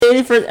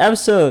81st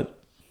episode,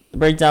 the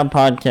Breakdown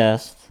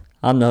Podcast.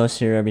 I'm the host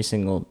here every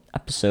single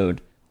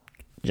episode,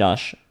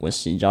 Josh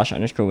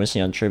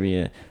 _Wissy on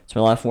trivia. It's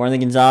my life wearing the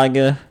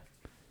Gonzaga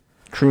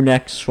crew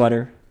neck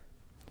sweater,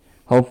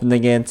 hoping to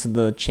get into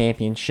the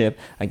championship.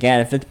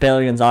 Again, if it's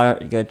Baylor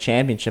Gonzaga get a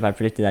championship, I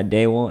predicted that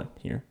day one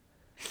here.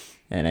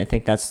 And I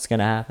think that's what's going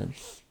to happen.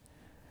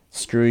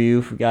 Screw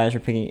you for guys for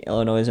picking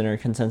Illinois in our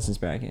consensus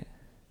bracket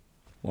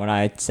when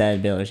I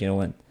said Baylor's going to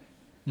win.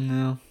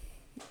 No.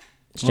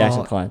 It's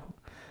Jackson Klein.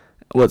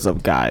 What's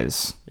up,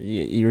 guys?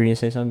 You were going to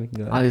say something?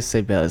 Go ahead. I'll just say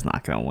Baylor's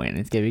not going to win.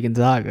 It's going to be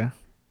Gonzaga.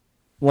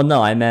 Well,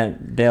 no, I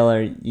meant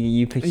Baylor.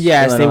 You picked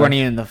Yes, Illinois. they weren't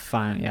even in the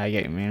final. Yeah, I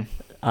get you, man.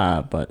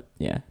 But,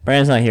 yeah.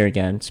 Brandon's not here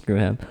again. Screw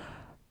him.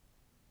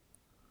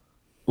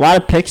 A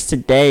lot of picks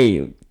today.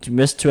 You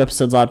missed 2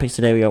 episodes. A lot of picks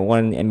today. We got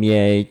 1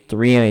 NBA,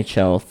 3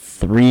 NHL,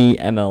 3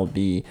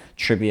 MLB,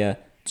 trivia,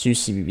 2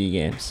 CBB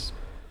games.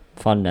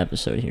 Fun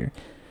episode here.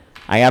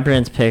 I got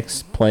Brandon's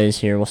picks, plays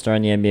here. We'll start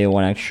in the NBA,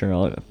 1 extra.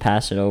 I'll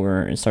pass it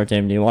over and start the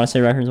NBA. You want to say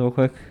records real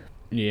quick?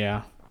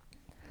 Yeah.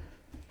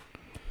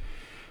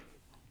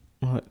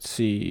 Let's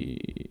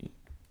see.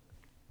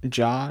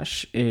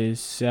 Josh is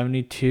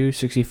 72,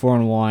 64,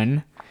 and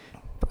 1.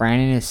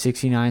 Brandon is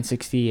 69,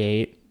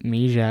 68.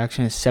 Me,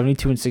 Jackson, is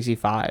 72 and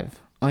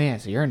 65. Oh, yeah,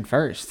 so you're in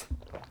first.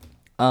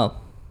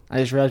 Oh. I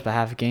just realized by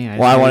half a game.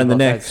 I wanted the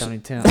Knicks.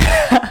 72.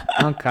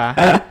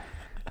 Okay.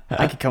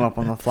 I could come up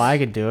on the fly. I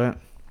could do it.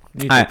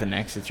 You take the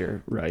Knicks if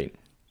you're right.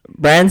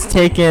 Brand's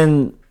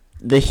taking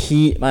the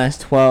Heat minus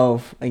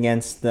 12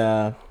 against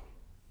the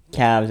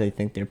Cavs. I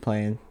think they're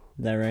playing.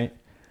 Is that right?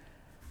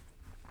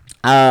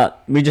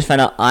 We just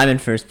found out I'm in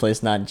first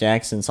place, not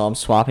Jackson, so I'm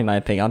swapping my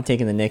pick. I'm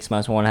taking the Knicks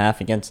minus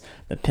 1.5 against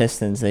the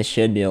Pistons. They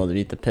should be able to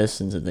beat the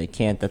Pistons. If they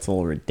can't, that's a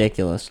little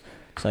ridiculous.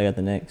 So I got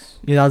the Knicks.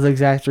 Yeah, that was the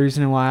exact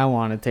reason why I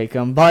wanted to take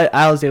them. But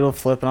I was able to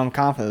flip, and I'm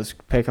confident in this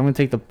pick. I'm going to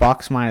take the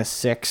Bucks minus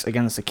 6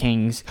 against the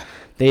Kings.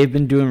 They've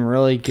been doing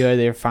really good.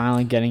 They're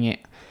finally getting it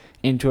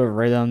into a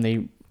rhythm.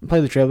 They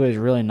play the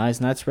Trailblazers really nice,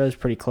 and that spread is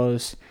pretty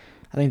close.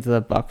 I think the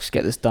Bucks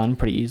get this done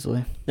pretty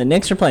easily. The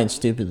Knicks are playing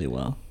stupidly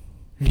well.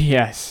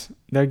 Yes.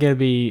 They're going to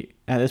be,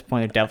 at this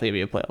point, they're definitely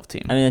going to be a playoff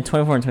team. I mean,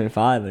 24 and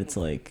 25, but it's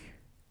like,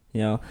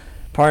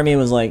 part of me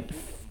was like,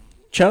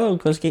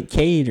 choke, let's get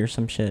Cade or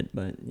some shit.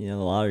 But, the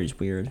lottery's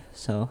weird.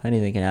 So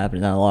anything can happen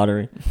in that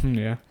lottery.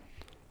 Yeah.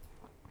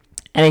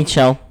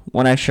 NHL,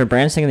 1 extra.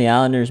 Brandon's taking the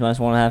Islanders minus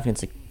 1.5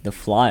 against the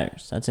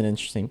Flyers. That's an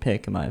interesting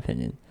pick, in my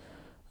opinion.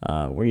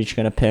 We're each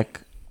going to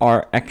pick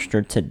our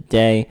extra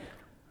today.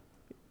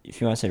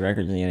 If you want to say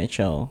records in the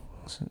NHL.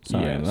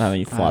 Sorry, yes. I'm having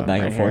you flop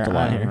back and forth a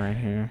lot here. Right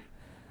here.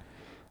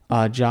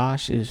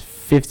 Josh is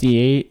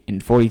 58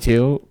 and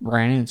 42.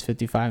 Brandon is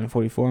 55 and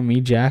 44. Me,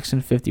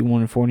 Jackson,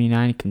 51 and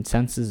 49.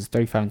 Consensus is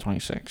 35 and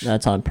 26.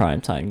 That's on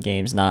primetime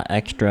games, not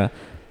extra.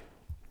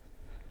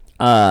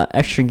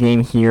 Extra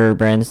game here.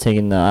 Brandon's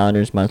taking the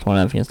Islanders minus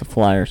 1.5 against the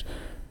Flyers.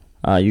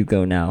 You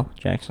go now,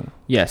 Jackson.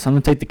 Yes, I'm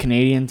going to take the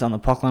Canadians on the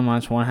puck line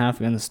minus 1.5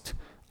 against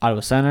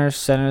Ottawa Senators.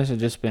 Senators have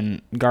just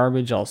been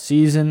garbage all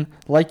season,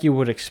 like you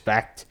would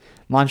expect.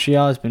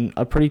 Montreal has been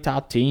a pretty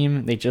top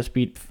team. They just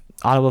beat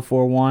Ottawa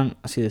 4-1.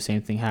 I see the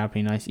same thing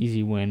happening. Nice,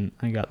 easy win.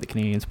 I got the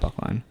Canadians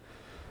puck line.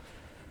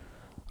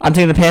 I'm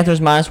taking the Panthers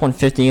minus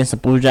 150 against the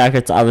Blue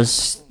Jackets. I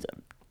was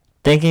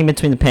thinking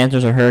between the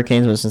Panthers or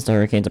Hurricanes, but since the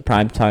Hurricanes are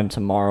prime time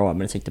tomorrow, I'm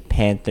going to take the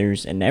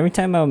Panthers. And every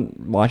time I'm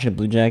watching the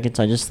Blue Jackets,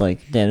 I just damn,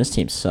 this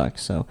team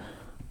sucks. So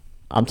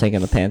I'm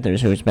taking the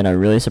Panthers, who's been a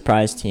really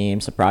surprised team.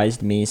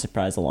 Surprised me,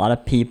 surprised a lot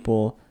of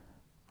people.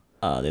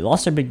 They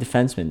lost their big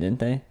defenseman, didn't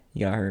they? He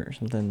got hurt or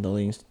something. The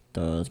leading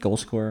goal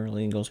scorer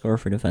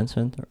for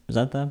defenseman. Was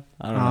that them?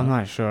 I don't know. I'm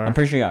not sure. I'm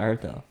pretty sure he got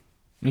hurt, though.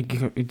 He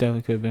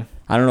definitely could be.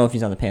 I don't know if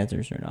he's on the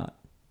Panthers or not.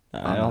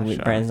 I don't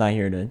think Brandon's not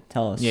here to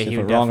tell us if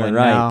we're wrong or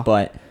right, know.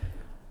 But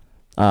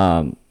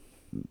I'm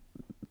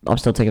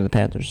still taking the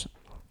Panthers.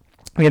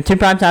 We have 2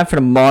 prime time for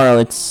tomorrow.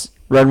 It's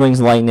Red Wings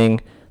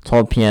Lightning,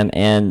 12 p.m.,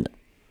 and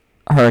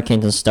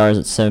Hurricanes and Stars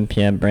at 7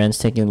 p.m. Brandon's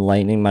taking the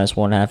Lightning minus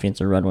 1.5 against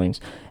the Red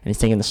Wings, and he's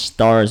taking the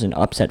Stars in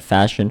upset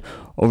fashion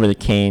over the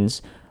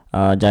Canes.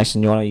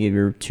 Jackson, you want to give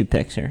your 2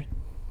 picks here?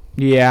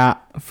 Yeah,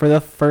 for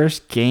the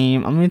first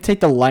game, I'm going to take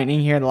the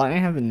Lightning here. The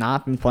Lightning have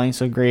not been playing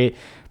so great.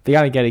 They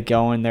got to get it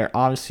going. They're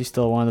obviously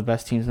still one of the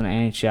best teams in the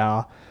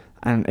NHL,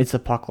 and it's the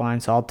puck line,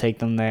 so I'll take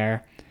them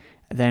there.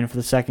 And then for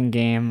the second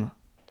game,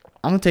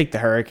 I'm going to take the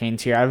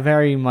Hurricanes here. I've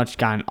very much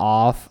gotten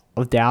off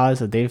of Dallas.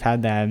 That they've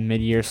had that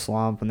mid-year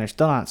slump, and they're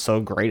still not so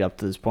great up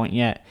to this point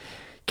yet.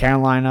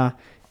 Carolina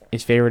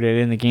is favored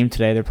in the game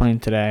today. They're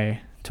playing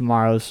today.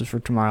 Tomorrow, this is for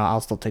tomorrow. I'll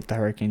still take the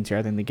Hurricanes here.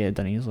 I think they get it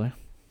done easily.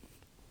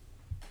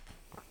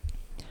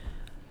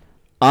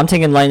 I'm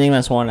taking Lightning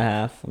minus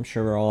 1.5. I'm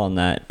sure we're all on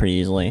that pretty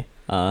easily.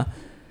 I'm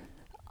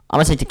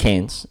going to take the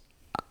Canes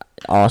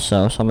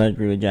also, so I'm going to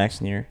agree with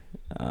Jackson here.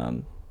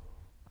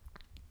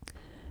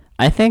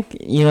 I think,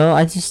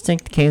 I just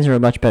think the Canes are a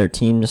much better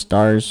team. The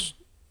Stars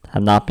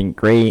have not been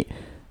great. I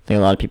think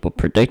a lot of people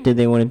predicted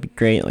they wouldn't be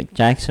great, like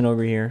Jackson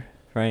over here,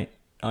 right?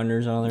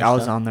 Unders on their I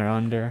was on their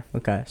under.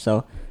 Okay,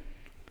 so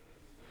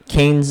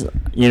Kane's,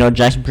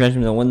 Jackson projects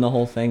him to win the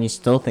whole thing. He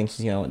still thinks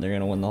they're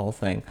gonna win the whole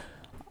thing.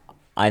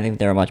 I think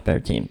they're a much better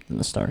team than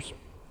the Stars.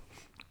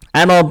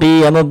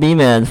 MLB,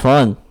 man,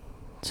 fun,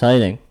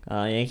 exciting.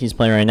 Yankees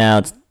playing right now.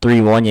 It's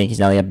 3-1 Yankees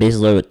now. They got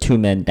bases loaded with 2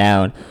 men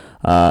down.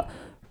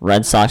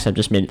 Red Sox have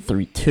just made it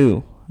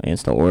 3-2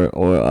 against the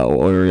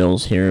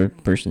Orioles here,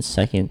 first and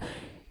second.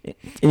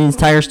 Indians,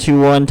 Tigers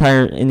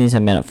 2-1. Indians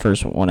have made up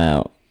first, 1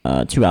 out.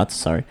 2 outs,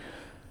 sorry.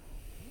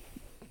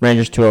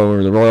 Rangers 2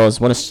 over the Royals.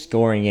 What a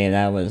scoring game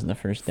that was in the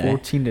first day.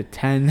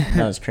 14-10.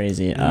 That was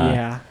crazy.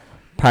 Yeah.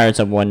 Pirates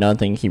up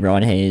 1-0.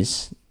 Keron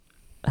Hayes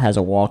has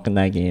a walk in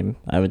that game.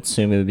 I would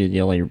assume it would be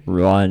the only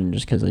run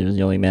just because he was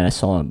the only man I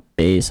saw on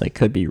base. I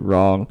could be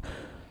wrong.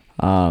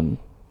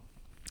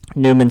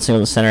 Newman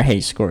single to center.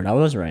 Hayes scored. I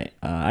was right.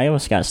 I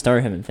almost got to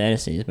start him in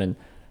fantasy. He's been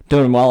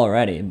doing well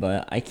already,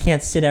 but I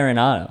can't sit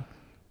Arenado.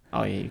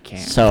 Oh, yeah, you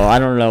can't. So I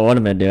don't know what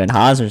I'm going to do. And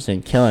Hosmer's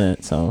been killing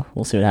it, so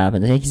we'll see what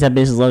happens. I think he's had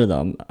bases loaded,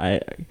 though. I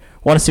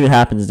want to see what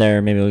happens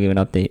there. Maybe we'll give an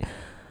update.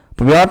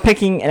 But we are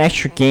picking an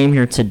extra game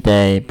here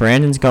today.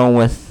 Brandon's going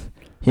with...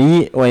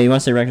 you want to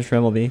say records for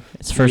MLB?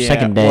 It's for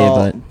second day,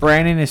 but...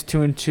 Brandon is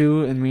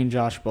 2-2, and me and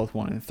Josh both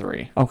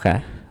 1-3.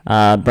 Okay.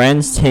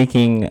 Brandon's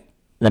taking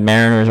the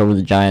Mariners over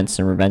the Giants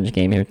in a revenge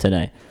game here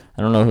today.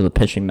 I don't know who the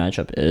pitching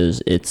matchup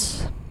is.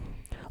 It's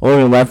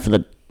Logan Webb for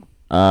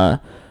the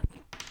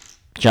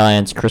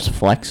Giants, Chris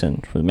Flexen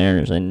for the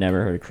Mariners. I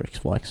never heard of Chris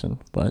Flexen,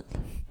 but...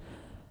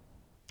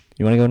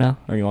 You want to go now?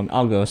 Or you want me?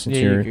 I'll go since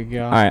you're... you could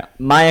go. All right.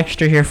 My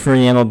extra here for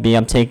the MLB,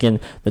 I'm taking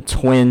the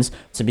Twins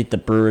to beat the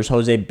Brewers.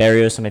 Jose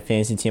Barrios on my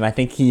fantasy team. I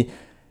think he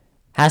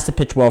has to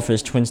pitch well for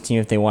his Twins team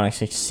if they want to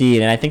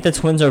succeed. And I think the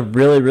Twins are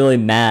really, really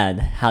mad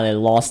how they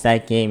lost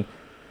that game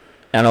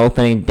on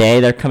opening day.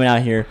 They're coming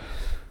out here.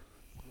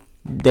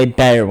 They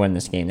better win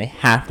this game. They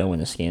have to win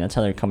this game. That's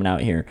how they're coming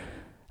out here.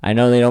 I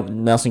know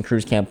Nelson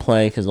Cruz can't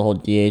play because the whole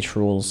DH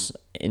rules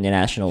in the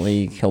National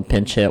League. He'll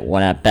pinch hit,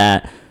 1 at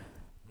bat.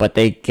 But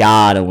they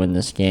gotta win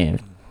this game.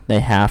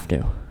 They have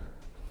to.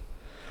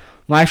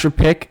 My extra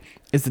pick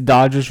is the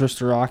Dodgers versus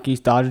the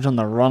Rockies. Dodgers on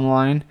the run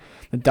line.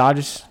 The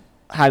Dodgers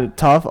had a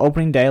tough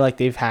opening day like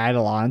they've had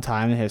a lot of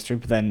time in history.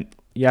 But then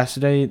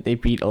yesterday they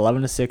beat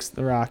 11-6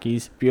 the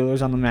Rockies.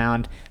 Buehler's on the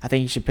mound. I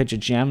think he should pitch a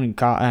gem,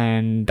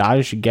 and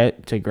Dodgers should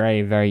get to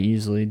Gray very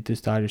easily.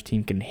 This Dodgers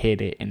team can hit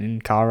it. And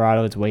in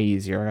Colorado, it's way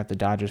easier. I got the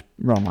Dodgers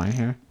run line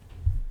here.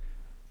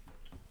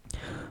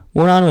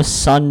 We're on with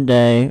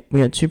Sunday. We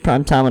had 2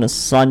 prime time on a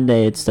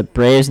Sunday. It's the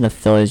Braves and the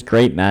Phillies.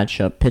 Great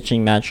matchup.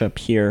 Pitching matchup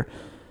here.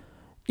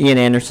 Ian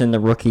Anderson, the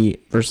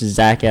rookie, versus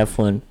Zach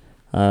Eflin.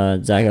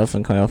 Zach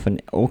Eflin coming off an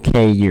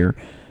okay year.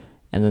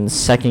 And then the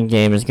second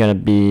game is going to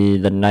be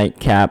the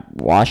nightcap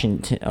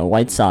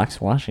White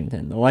Sox,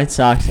 Washington. The White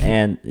Sox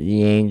and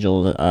the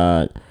Angels.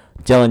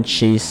 Dylan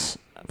Cease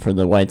for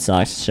the White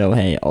Sox.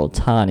 Shohei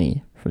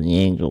Ohtani for the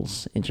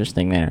Angels.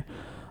 Interesting there.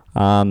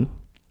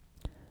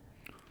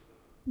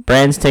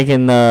 Brand's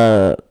taking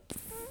the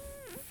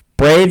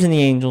Braves and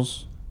the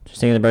Angels.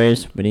 Just taking the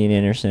Braves, but Ian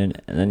Anderson,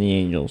 and then the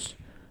Angels.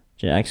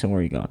 Jackson, where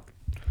are you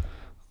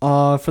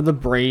going? For the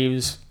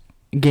Braves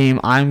game,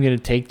 I'm gonna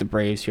take the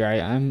Braves here.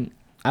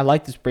 I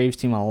like this Braves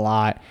team a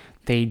lot.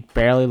 They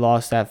barely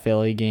lost that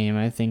Philly game.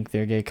 I think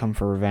they're gonna come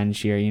for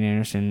revenge here. Ian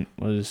Anderson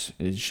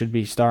should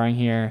be starring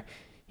here.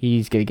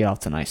 He's gonna get off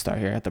to a nice start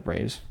here at the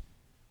Braves.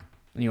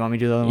 You want me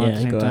to do the other one at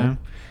the same time?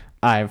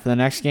 All right, for the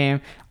next game,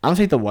 I'm going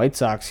to take the White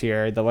Sox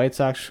here. The White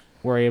Sox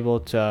were able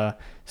to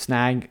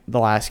snag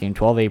the last game,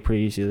 12-8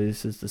 pretty easily.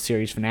 This is the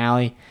series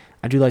finale.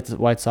 I do like the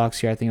White Sox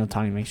here. I think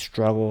Ohtani may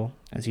struggle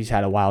as he's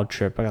had a wild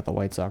trip. I got the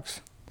White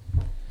Sox.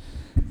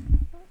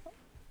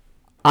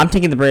 I'm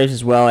taking the Braves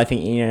as well. I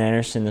think Ian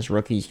Anderson, this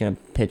rookie, is going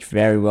to pitch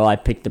very well. I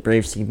picked the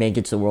Braves to make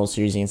it to the World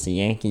Series against the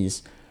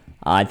Yankees.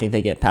 I think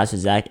they get past the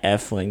Zach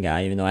Eflin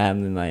guy, even though I have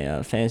him in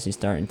my fantasy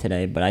starting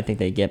today. But I think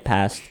they get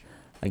past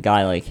a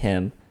guy like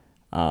him.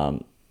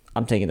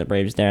 I'm taking the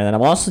Braves there. And then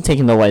I'm also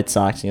taking the White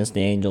Sox against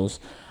the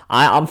Angels.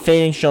 I'm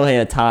fading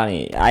Shohei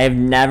Ohtani. I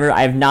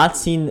have not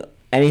seen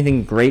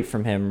anything great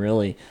from him,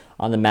 really,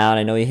 on the mound.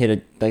 I know he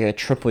hit a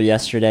triple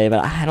yesterday,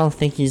 but I don't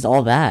think he's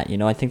all that.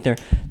 I think they're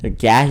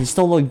he's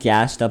still a little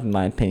gassed up, in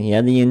my opinion. He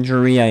had the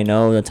injury, I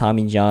know, the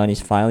Tommy John. He's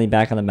finally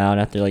back on the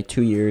mound after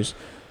 2 years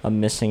of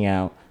missing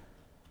out.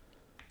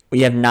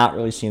 We have not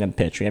really seen him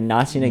pitch. We have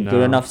not seen a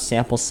good enough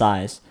sample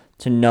size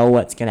to know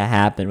what's going to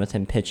happen with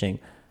him pitching.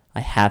 I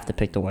have to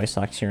pick the White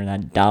Sox here in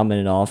that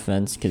dominant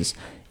offense because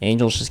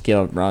Angels just give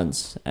up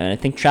runs. And I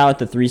think Trout at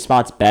the 3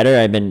 spots better.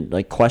 I've been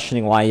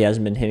questioning why he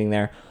hasn't been hitting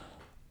there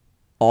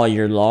all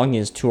year long. He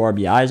has 2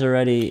 RBIs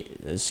already.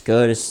 It's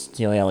good.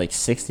 He only had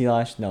 60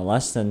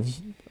 less than.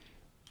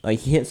 He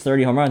hits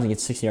 30 home runs and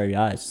gets 60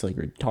 RBIs. It's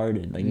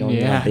retarded. No one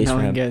gets on base for him.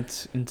 No one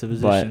gets into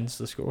positions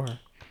to score.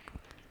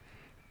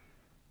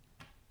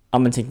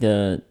 I'm gonna take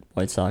the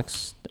White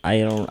Sox.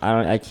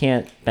 I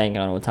can't bank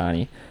on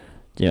Ohtani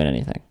doing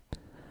anything.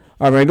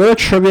 All right, we're going to go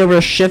to trivia. We're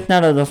going to shift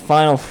now to the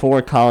Final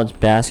Four college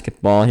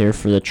basketball here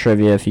for the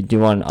trivia. If you do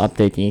want an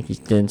update, the Yankees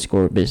didn't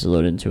score bases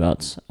loaded in 2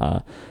 outs.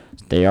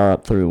 They are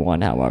up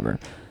 3-1, however.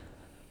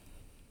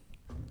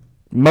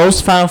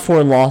 Most Final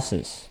Four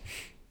losses.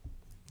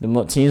 The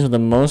teams with the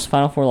most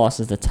Final Four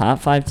losses, the top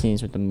 5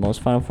 teams with the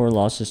most Final Four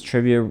losses.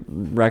 Trivia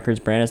records,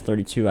 Brandon has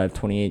 32, I have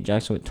 28,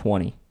 Jackson with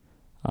 20.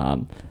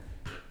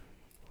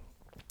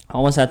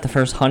 Almost at the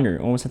first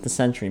 100, almost at the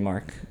century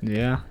mark.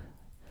 Yeah.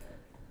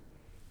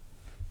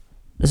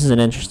 This is an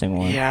interesting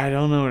one. Yeah, I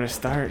don't know where to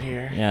start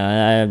here. Yeah,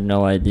 I have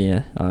no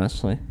idea,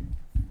 honestly.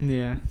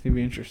 Yeah, it's going to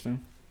be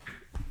interesting.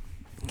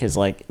 Because,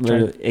 like,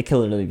 literally, it could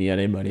literally be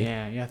anybody.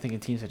 Yeah, I think of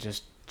teams that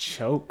just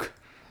choke.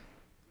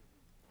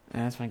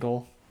 And that's my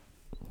goal.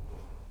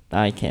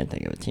 I can't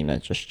think of a team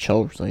that just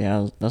chokes. Like,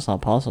 yeah, that's not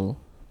possible.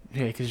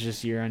 Yeah, because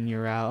just year in,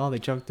 year out. Oh, they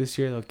choked this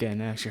year, they'll get it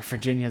next year.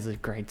 Virginia has a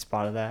great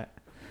spot of that.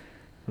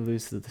 They'll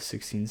lose to the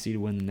 16 seed,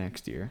 win the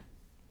next year.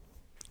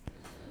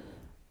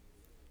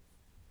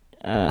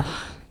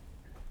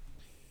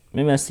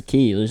 Maybe that's the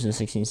key. You lose the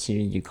 16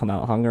 seed, you come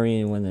out hungry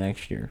and win the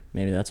next year.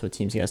 Maybe that's what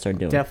teams got to start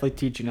doing. Definitely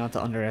teach you not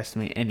to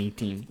underestimate any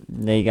team.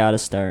 They got to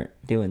start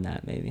doing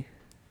that, maybe.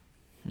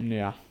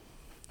 Yeah.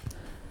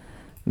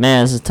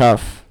 Man, this is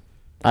tough.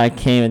 I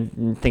can't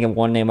even think of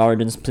one name. While we're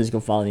doing this, please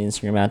go follow the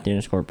Instagram at the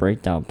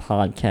 _breakdown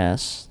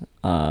podcast.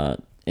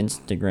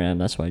 Instagram,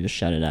 that's why I just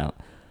shut it out.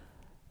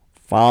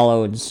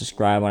 Follow and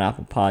subscribe on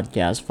Apple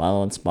Podcasts.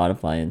 Follow on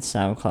Spotify and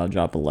SoundCloud.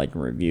 Drop a like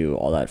and review.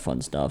 All that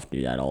fun stuff.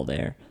 Do that all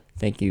there.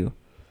 Thank you.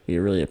 We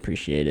really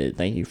appreciate it.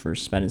 Thank you for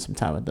spending some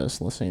time with us,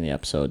 listening to the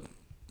episode,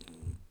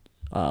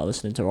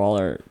 listening to all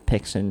our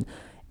picks and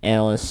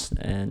analysts,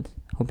 and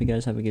hope you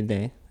guys have a good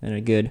day and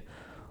a good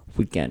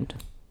weekend.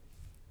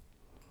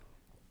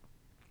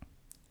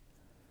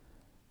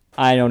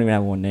 I don't even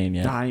have one name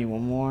yet. I need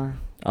one more.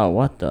 Oh,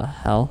 what the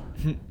hell?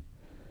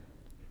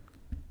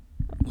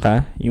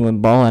 Okay, you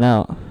went balling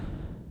out.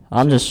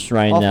 I'm just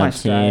writing Off my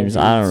down teams.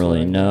 I don't really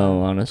strategy,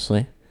 know,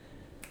 honestly.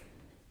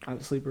 I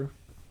have a sleeper.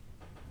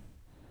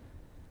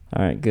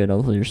 All right, good.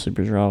 Hopefully your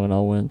sleeper's wrong and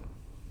I'll win.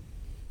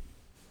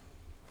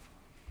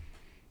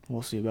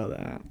 We'll see about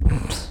that.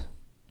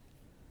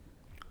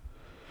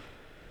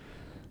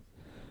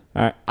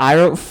 All right, I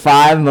wrote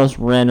 5 most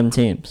random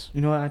teams.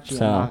 You know what? Actually,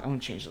 So- I'm going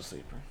to change the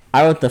sleeper.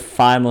 I wrote the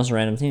 5 most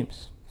random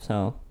teams.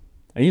 So,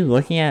 are you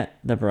looking at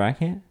the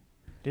bracket?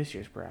 This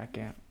year's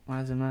bracket. Why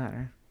does it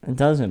matter? It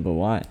doesn't, but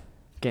why?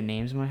 Get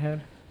names in my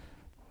head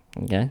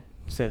Okay.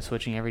 instead of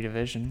switching every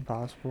division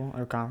possible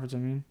or conference. I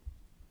mean,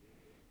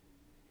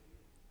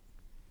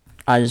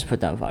 I just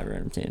put down 5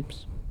 random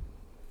teams.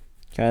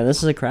 Okay, this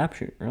is a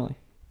crapshoot, really.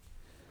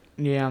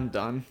 yeah, I'm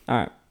done.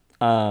 All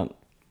right.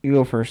 You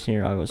go first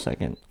here. I'll go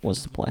second.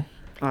 What's the play?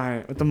 All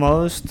right, with the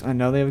most, I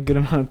know they have a good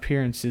amount of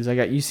appearances. I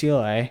got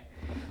UCLA.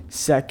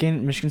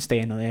 Second, Michigan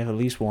State. I know they have at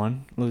least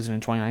one, losing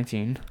in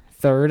 2019.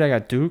 Third, I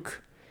got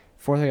Duke.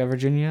 Fourth, I got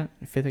Virginia.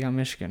 Fifth, I got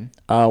Michigan.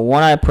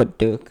 1, I put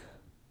Duke.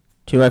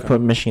 2, I put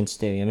Michigan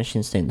State. Yeah,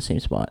 Michigan State in the same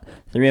spot.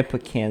 3, I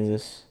put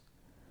Kansas.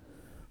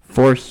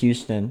 4,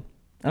 Houston.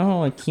 I don't know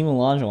what Hakeem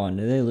Olajuwon.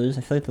 Did they lose?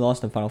 I feel like they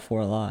lost in the Final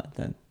Four a lot.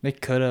 Then They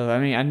could have. I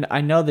mean,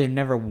 I know they've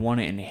never won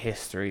it in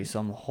history, so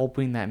I'm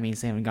hoping that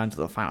means they haven't gone to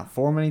the Final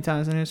Four many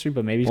times in history,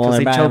 but maybe it's because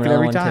they choke it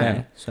every time.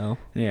 Today, so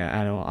Yeah,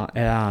 I don't.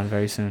 Yeah,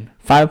 very soon.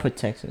 5, I put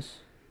Texas.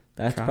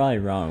 That's Okay. probably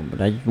wrong,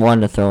 but I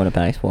wanted to throw in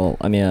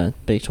a a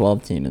Big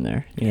 12 team in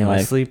there. You know, my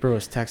like, sleeper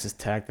was Texas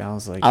Tech. That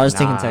was like I was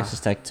thinking nah.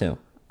 Texas Tech too.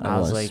 I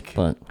was like,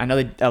 but I know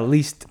they at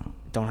least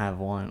don't have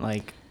one.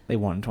 Like they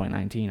won in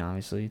 2019,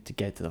 obviously, to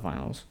get to the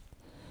finals.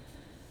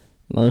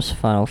 most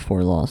Final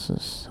Four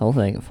losses.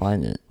 Hopefully, I can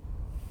find it.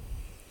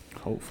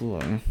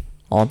 Hopefully,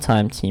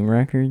 All-time team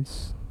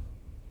records.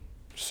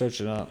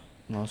 search it up.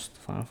 Most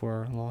Final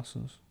Four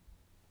losses.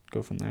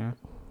 Go from there.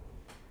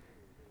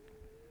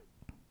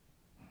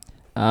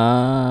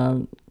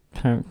 Final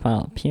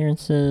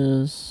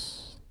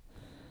appearances.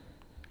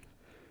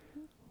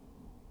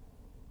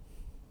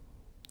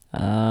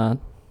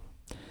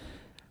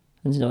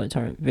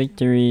 Target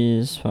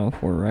victories. Final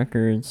Four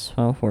records.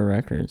 Final Four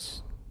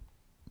records.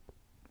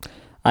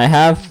 I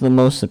have the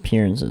most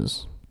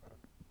appearances,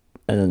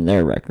 and then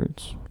their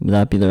records. Would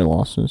that be their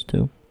losses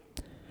too?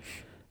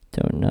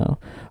 Don't know.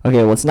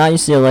 Okay, well, it's not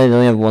UCLA. They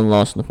only have 1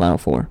 loss in the Final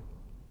Four.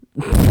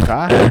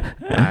 Okay,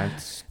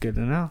 that's good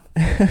to know.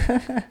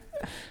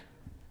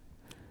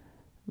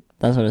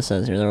 That's what it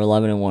says here. They're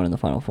 11-1 in the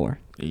Final Four.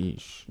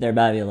 Eesh. They're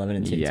about to be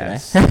 11-2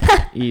 Yes,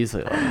 today.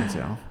 easily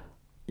 11-2.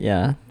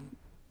 Yeah,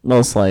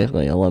 most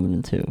likely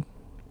 11-2.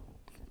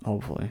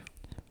 Hopefully.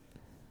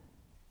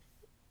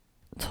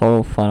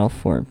 Total Final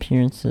Four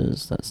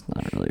appearances. That's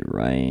not really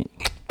right.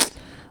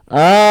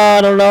 I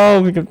don't know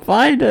if we can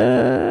find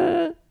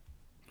it.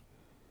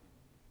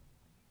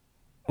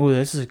 Oh,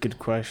 this is a good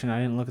question. I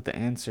didn't look at the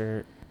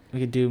answer.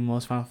 We could do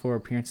most Final Four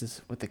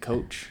appearances with the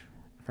coach.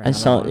 for I another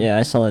saw. one. Yeah,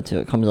 I saw that too.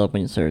 It comes up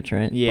when you search,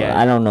 right? Yeah. But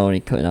I don't know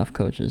enough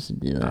coaches to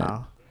do that.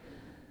 Oh.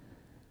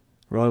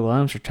 Roy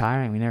Williams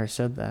retiring. We never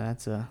said that.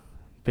 That's a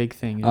big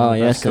thing. He's Oh one of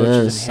the best yes, it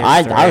coaches is. in I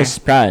history. was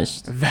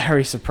surprised.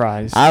 very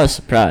surprised. I was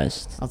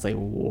surprised. I was like,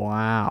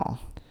 wow.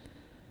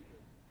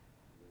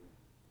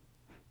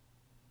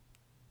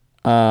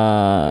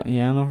 Yeah, I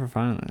don't know if we're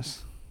finding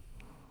this.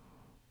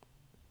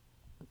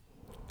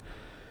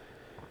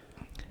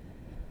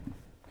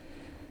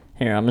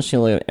 Here, I'm just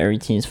gonna look at every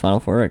team's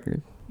Final Four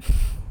record.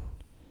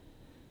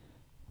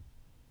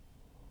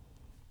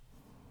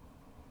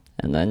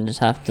 And then just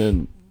have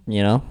to,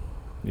 Yeah.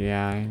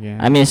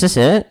 I mean, is this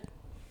it?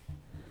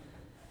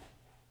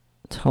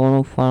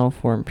 Total Final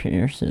Four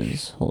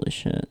appearances. Holy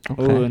shit.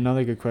 Okay. Oh,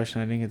 another good question.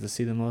 I didn't get to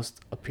see the most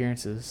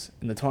appearances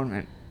in the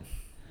tournament.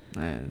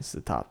 It's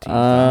the top team.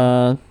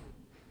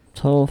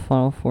 Total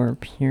Final Four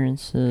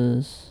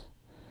appearances.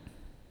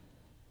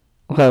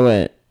 Okay,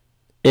 wait.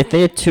 If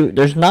they had two,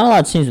 there's not a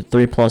lot of teams with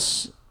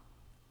 3+,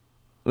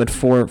 with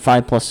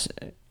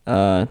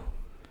 5+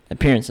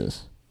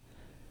 appearances.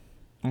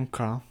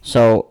 Okay.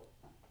 So,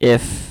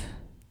 if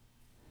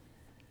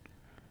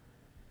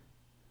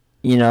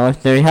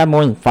they have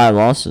more than 5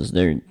 losses,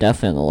 they're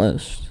definitely on the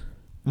list.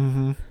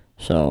 Mm-hmm.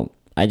 So,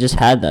 I just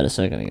had that a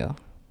second ago.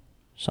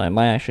 So, I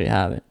might actually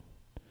have it.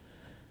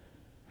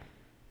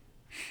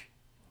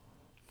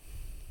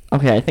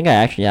 Okay, I think I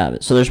actually have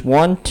it. So, there's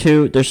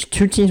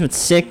 2 teams with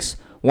 6,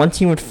 1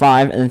 team with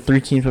 5, and then 3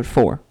 teams with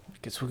 4.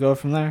 Guess we'll go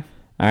from there.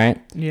 All right?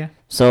 Yeah.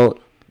 So,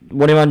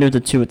 what do you want to do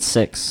with the 2 with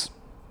 6?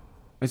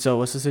 So,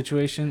 what's the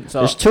situation? So,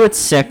 There's 2 with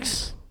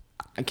 6.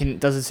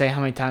 Does it say how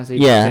many times they've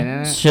Yeah. been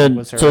in it? So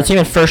the team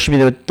at first should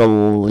be with the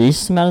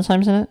least amount of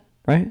times in it,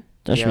 right?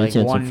 That should be the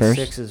team that's 1 in and first.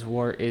 6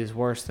 is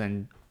worse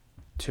than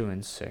 2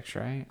 and 6,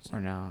 right? Or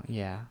no?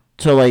 Yeah.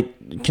 So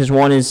because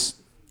 1 is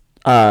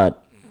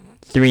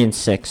 3 and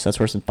 6. That's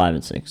worse than 5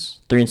 and 6.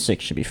 3 and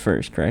 6 should be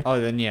first, correct?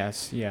 Oh, then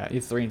yes. Yeah.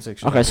 3 and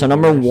 6. Okay, so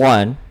number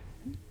 1,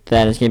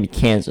 then is gonna be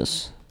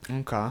Kansas.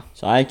 Okay.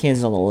 So I had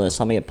Kansas on the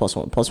list. I'm gonna get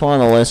 +1. +1 on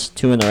the list.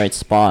 2 in the right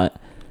spot.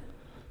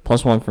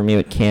 +1 for me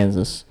with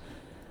Kansas.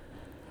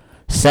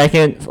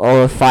 Second,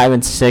 5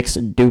 and 6,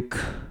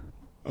 Duke.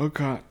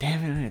 Okay.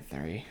 Damn it, I had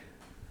 3.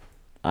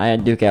 I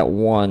had Duke at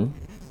 1.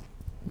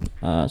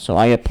 So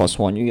I get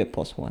 +1. You get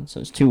 +1.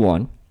 So it's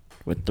 2-1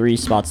 with 3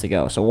 spots to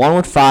go. So 1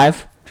 with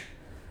 5.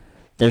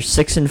 There's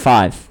 6 and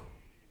 5.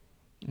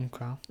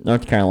 Okay.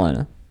 North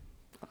Carolina.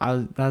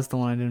 That's the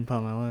one I didn't put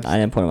on my list. I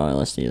didn't put them on my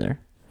list either.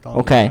 Thought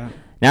Okay. about that.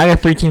 Now I got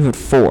 3 teams with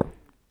 4.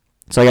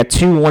 So I got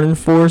 2 1 and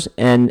 4s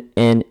and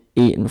an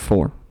 8 and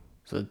 4.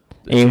 So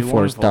 8 and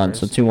 4 is done.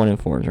 So 2 1 and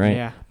 4s, right?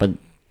 Yeah. But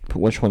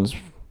which one's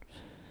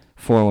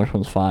 4 and which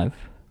one's 5?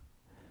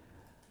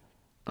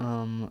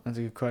 That's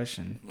a good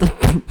question.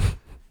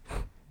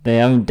 They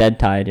have them dead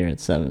tied here at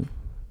 7.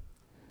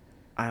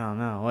 I don't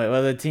know. Wait, what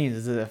are the teams?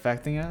 Is it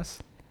affecting us?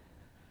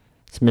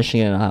 It's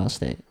Michigan and Ohio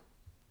State.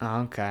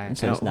 Oh, okay.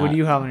 So Now, it's who not. do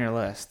you have on your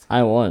list?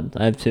 I won.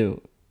 I have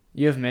 2.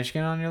 You have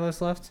Michigan on your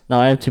list left? No,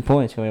 I have 2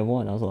 points. You only have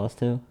 1. I was the last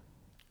 2.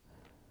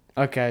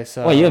 Okay,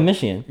 so. Oh, you have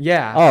Michigan.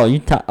 Yeah. Oh, you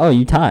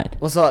tied.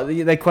 Well, so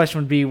the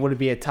question would be: would it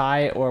be a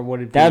tie or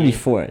would it be? That'd be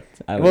 4th.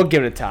 We'll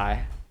give it a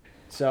tie.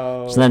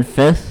 So then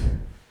 5th.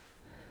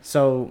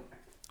 So,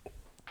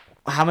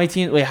 how many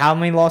teams? Wait, how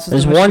many losses?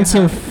 There's does one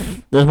Michigan team.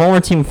 have? There's one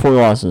more team with 4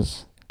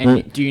 losses.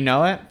 And do you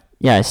know it?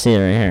 Yeah, I see it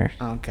right here.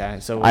 Okay,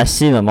 so I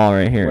see them all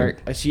right here. where,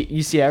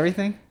 you see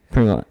everything?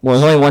 Pretty much. Well,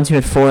 there's only one team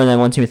with 4, and then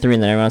one team with 3,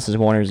 and then everyone else is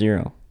 1 or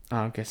 0.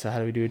 Oh, okay, so how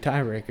do we do a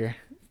tiebreaker?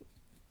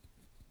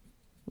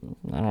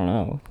 I don't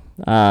know.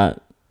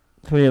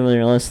 Who do you have on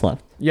your list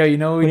left? Yo, you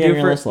know what we Who do you do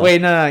have on your for? list left?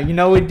 Wait, no. You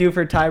know what we do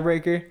for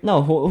tiebreaker?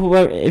 No,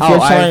 whoever. If you Oh,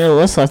 have someone on your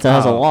list left that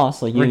has a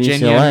loss, like you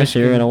Virginia, UCLA, so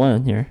you're Michigan. gonna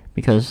win here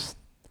because.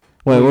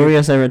 Wait, what were we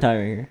gonna say for a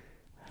tiebreaker?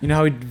 You know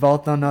how we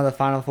both don't know the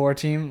Final Four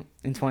team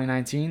in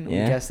 2019?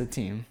 Yeah. We guessed the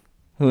team.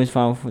 Who was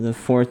final for the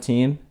 4th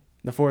team?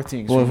 The 4th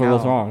team. What if it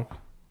was wrong?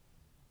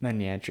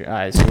 Then yeah, true. All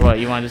right, so what?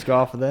 You want to just go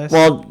off of this?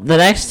 Well, the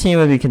next team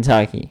would be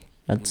Kentucky.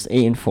 That's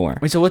 8 and 4.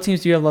 Wait, so what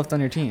teams do you have left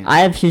on your team? I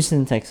have Houston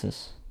and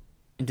Texas.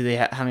 Do they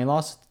how many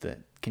losses?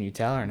 Can you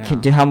tell or no?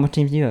 How many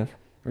teams do you have?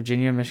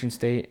 Virginia, Michigan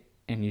State,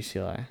 and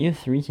UCLA. You have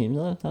 3 teams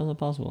left? How's that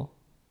possible?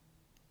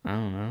 I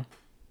don't know.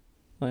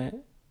 Wait.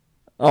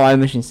 Oh, I have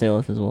Michigan State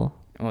left as well.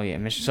 Oh yeah,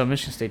 Michigan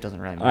State doesn't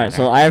really matter. Alright,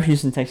 so I have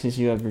Houston, Texas,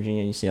 you have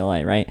Virginia,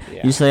 UCLA, right?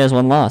 Yeah. UCLA has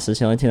 1 loss. It's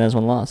the only team that has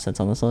 1 loss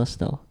that's on this list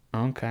still.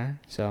 Okay,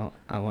 so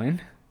I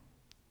win.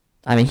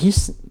 I mean,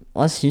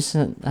 unless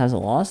Houston has a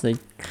loss, they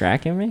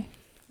cracking me?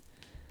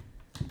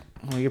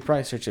 Well, you could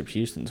probably search up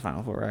Houston's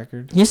Final Four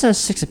record. Houston has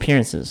 6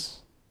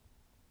 appearances.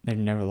 They've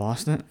never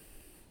lost it.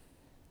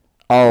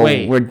 Oh,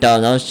 Wait. we're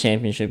done. That was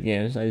championship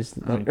games. I just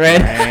Okay.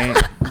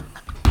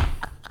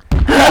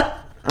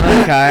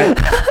 Okay.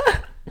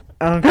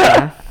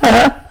 Okay.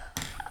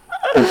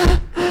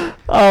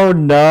 Oh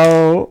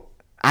no.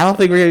 I don't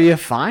think we're gonna be able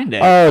to find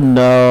it. Oh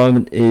no, I'm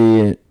an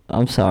idiot.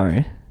 I'm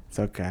sorry. It's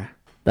okay.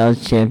 That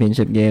was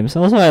championship games.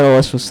 That's why the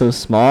list was so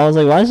small. I was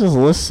like, why is this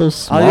list so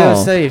small? I was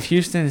gonna say if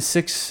Houston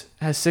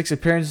has 6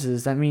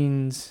 appearances, that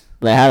means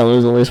They had to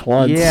lose at least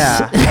once.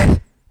 yeah.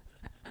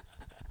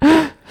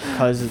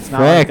 Because it's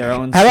not like their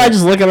own. How about I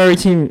just look up every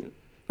team?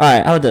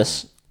 Alright, how about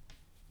this?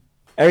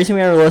 Every team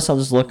we have a list, I'll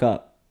just look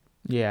up.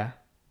 Yeah.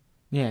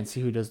 Yeah, and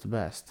see who does the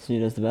best. See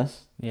who does the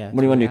best? Yeah.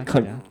 What do you want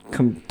to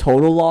do?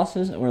 Total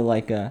losses? Or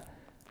like Yeah,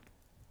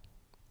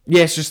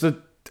 it's just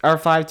our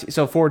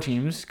 4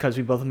 teams, because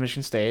we both have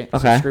Michigan State.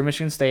 Okay. So screw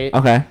Michigan State.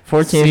 Okay.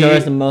 4 teams See- who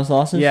has the most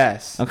losses?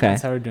 Yes. Okay.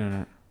 That's how we're doing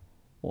it.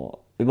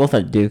 Well, we both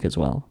had Duke as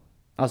well.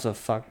 Also,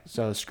 fuck.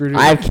 So, screw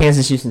I have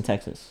Kansas, Houston,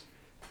 Texas.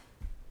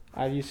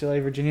 I have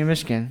UCLA, Virginia,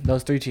 Michigan.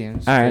 Those 3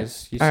 teams. All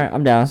right. All right,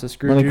 I'm down. So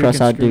screw Let me Duke cross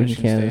and out screw Duke and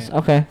Michigan Kansas. State.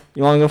 Okay.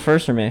 You want to go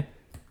first or me?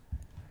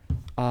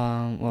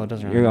 Well, it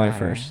doesn't really You're going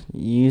matter. first.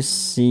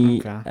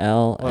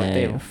 UCLA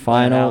Okay.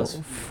 Final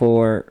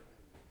Four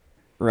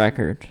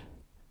record,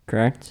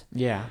 correct?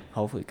 Yeah,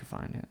 hopefully we can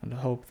find it. I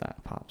hope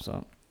that pops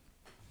up.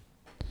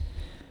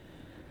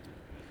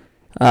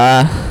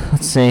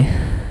 Let's see.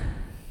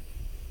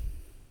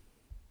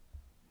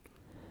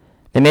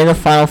 They made the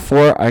Final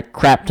Four a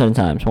crap ton of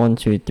times. 1,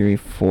 2, 3,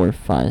 4,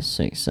 5,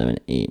 6, 7,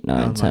 8,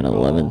 9, 10,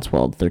 11,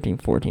 12, 13,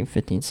 14,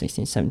 15,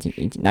 16, 17,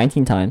 18,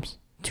 19 times,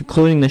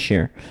 including this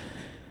year.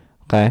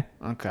 Okay.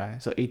 Okay,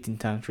 so 18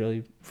 times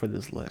really for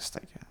this list,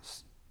 I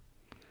guess.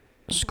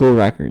 School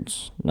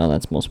records. No,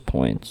 that's most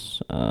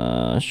points.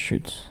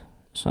 Shoot.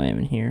 It's not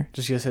even here.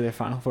 Just gonna say their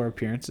Final Four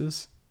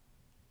appearances.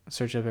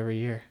 Search up every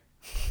year.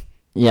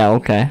 Yeah,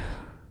 okay.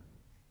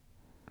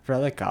 For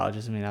other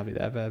colleges, it may not be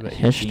that bad, but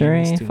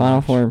History,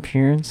 Final Four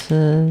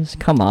appearances.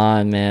 Come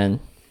on, man.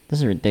 This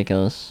is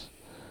ridiculous.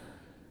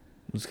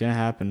 It's gonna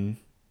happen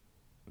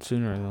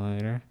sooner than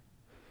later.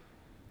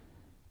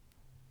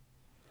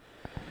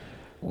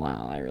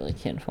 Wow, I really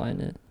can't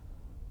find it.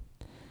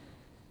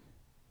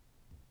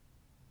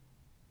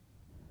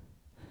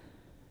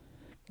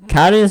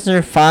 How does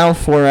their Final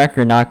Four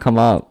record not come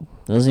up?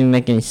 Doesn't even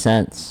make any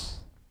sense.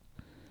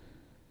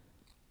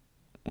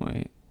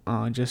 Wait.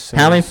 Oh, just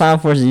How many Final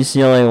Fours did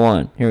UCLA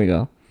won? Here we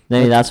go.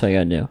 Maybe that's what I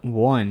gotta do.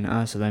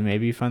 1. So then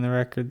maybe you find the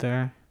record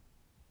there.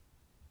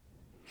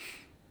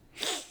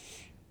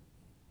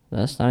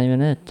 That's not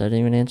even it. That didn't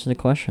even answer the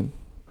question.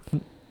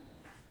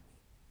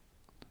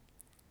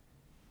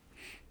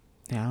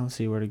 Yeah, I don't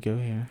see where to go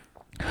here.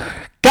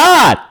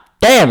 God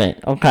damn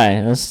it.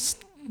 Okay, that's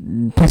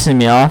pissing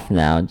me off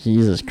now.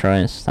 Jesus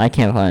Christ. I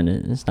can't find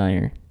it. It's not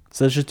here.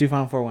 So let's just do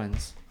Final Four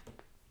wins.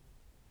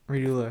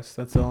 Redo list.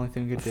 That's the only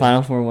thing we could do.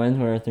 Final Four wins.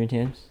 What are 3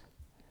 teams?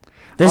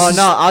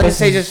 I'll just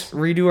say just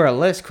redo our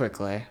list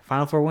quickly.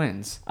 Final Four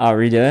wins. I'll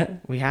redo it.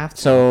 We have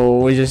to. So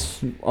we just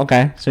So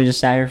we just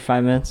sat here for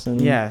 5 minutes and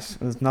Yes,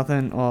 there's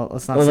nothing. Well,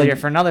 let's not sit here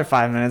for another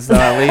 5 minutes though.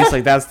 At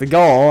least that's the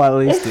goal. At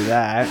least do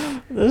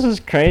that. This is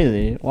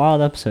crazy.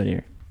 Wild episode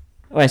here.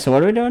 Wait, so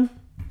what are we doing?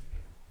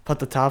 Put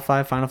the top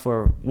 5 Final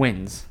Four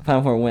wins.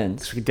 Final Four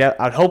wins.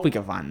 I'd hope we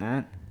can find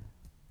that.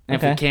 And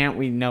Okay. if we can't,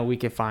 we know we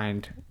can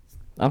find.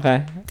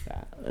 Okay.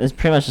 It's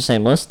pretty much the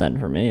same list then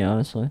for me,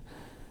 honestly.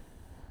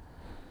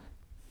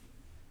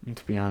 And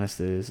to be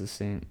honest, it is the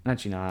same.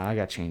 Actually, no, I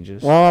got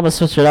changes. Well, I'm gonna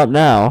switch it up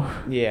now.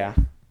 Yeah.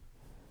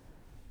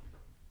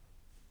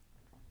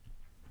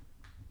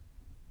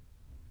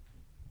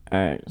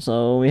 Alright,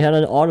 so we had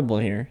an audible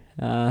here.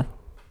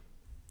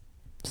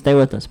 Stay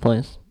with us,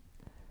 please.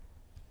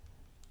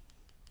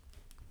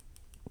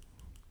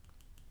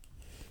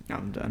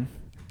 I'm done.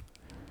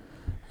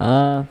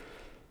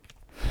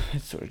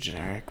 It's sort of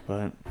generic,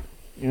 but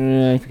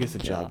it gets the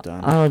job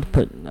done. I don't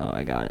put. No,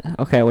 I got it.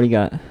 Okay, what do you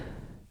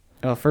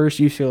got? First,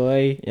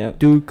 UCLA, Yep.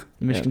 Duke,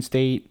 Michigan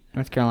State,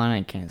 North Carolina,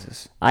 and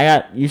Kansas. I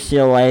got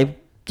UCLA,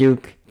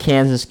 Duke,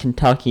 Kansas,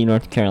 Kentucky,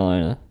 North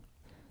Carolina.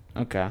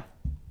 Okay.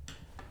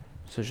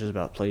 So it's just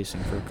about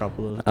placing for a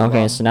couple of.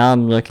 Okay, so now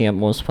I'm looking at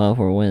most Final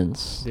Four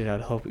wins. Dude,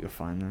 I'd hope we could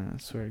find that. I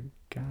swear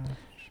to God.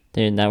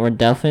 Dude, now we're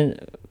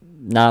definitely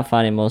not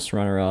finding most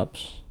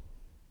runner-ups.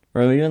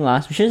 What are we doing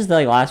last? We should just do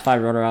last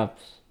 5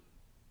 runner-ups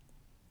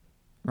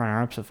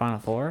Runner-ups of Final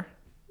Four?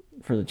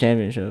 for the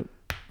championship.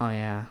 Oh,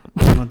 yeah.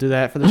 We'll do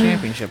that for the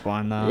championship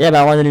one, though. Yeah,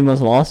 but I wanted to do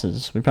most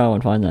losses. We probably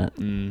won't find that.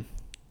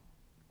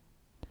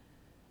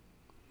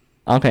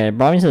 Okay, it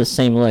brought me to the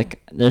same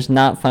lick. There's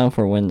not Final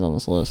Four wins on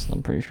this list,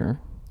 I'm pretty sure.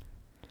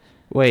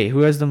 Wait, who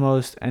has the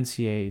most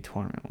NCAA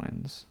tournament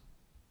wins?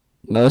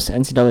 Most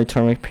NCAA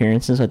tournament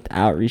appearances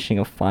without reaching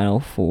a Final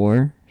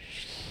Four?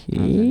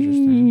 That's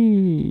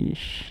interesting.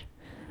 Sheesh.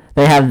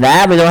 They have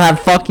that, but they don't have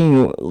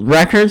fucking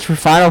records for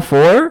Final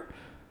Four?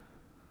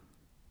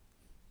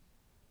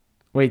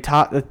 Wait,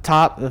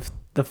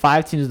 the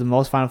 5 teams with the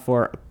most Final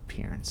Four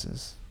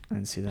appearances. I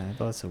didn't see that. I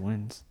thought it said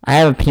wins. I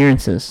have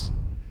appearances.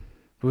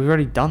 But we've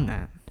already done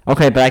that.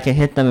 Okay, but I can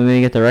hit them and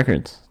maybe get the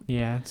records.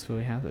 Yeah, that's what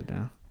we have it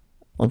now.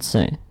 Let's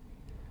see.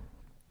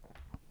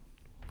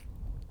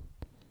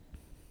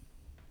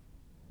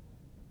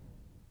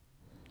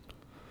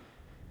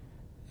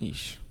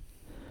 Yeesh.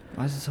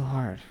 Why is it so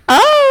hard?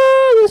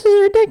 Oh, this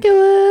is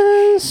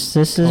ridiculous.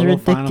 This is Total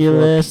Final Four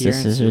ridiculous.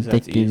 This is appearances,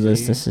 that's ridiculous.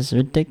 easy. This is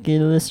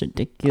ridiculous.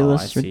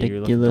 Ridiculous. Oh, I see. You're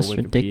looking at the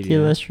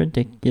Ridiculous. Wikipedia.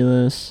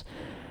 Ridiculous.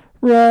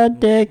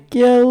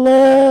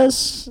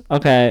 Ridiculous.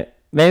 Okay,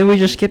 maybe we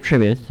just skip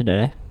trivia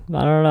today.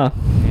 I don't know.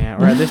 Yeah,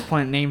 or at this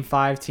point, name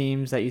 5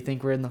 teams that you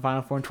think were in the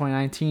Final Four in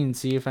 2019.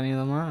 See if any of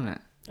them are on it.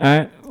 All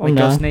right, Like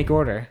go snake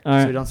order, All so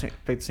right. we don't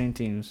pick the same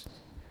teams.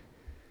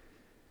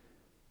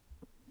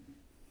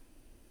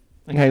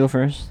 Okay, go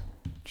first.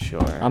 Sure.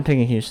 I'm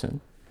picking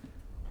Houston.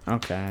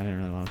 Okay, I didn't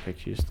really want to pick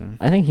Houston.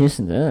 I think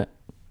Houston did it.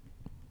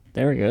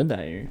 They were good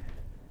that year.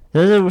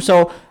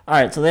 So, all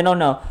right, so they don't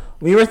know.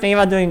 We were thinking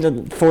about doing the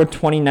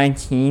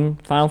 2019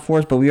 Final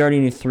Fours, but we already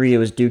knew 3. It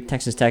was Duke,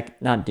 Texas Tech,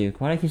 not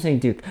Duke. Why do I keep saying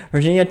Duke?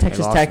 Virginia,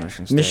 Texas lost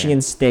Tech,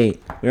 Michigan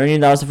State. We already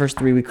knew that was the first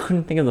 3. We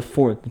couldn't think of the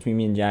 4th between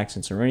me and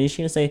Jackson, so we're just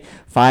going to say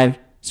 5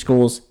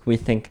 schools we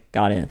think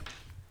got in.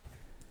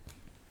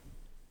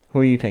 Who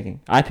are you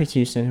picking? I picked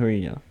Houston. Who are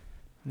you?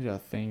 You gotta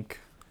think.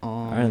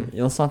 All right,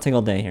 let's not take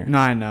all day here. No,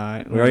 I know.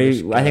 I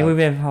think we've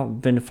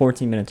been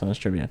 14 minutes on this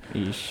trivia.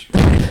 Eesh.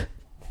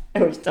 I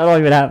don't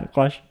even have a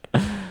question.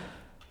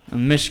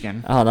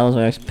 Michigan. Oh, that was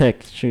my next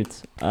pick.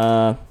 Shoot.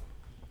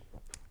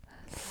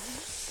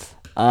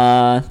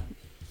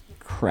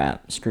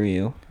 Crap. Screw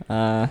you.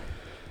 Damn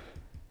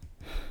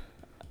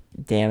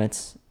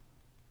it.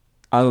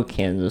 I'll go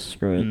Kansas.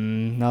 Screw it.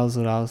 That was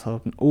what I was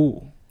hoping.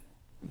 Ooh,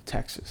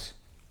 Texas.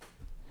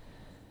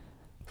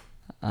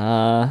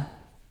 Damn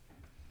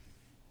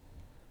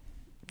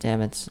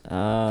it.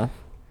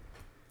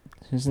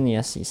 Who's in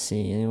the SEC?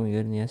 Anyone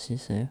good in the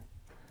SEC?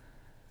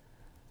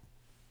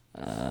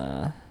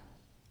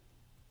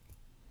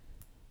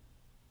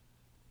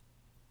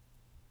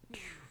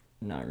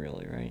 Not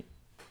really, right?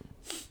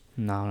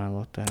 No, when I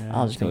looked at it,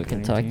 I'll just go with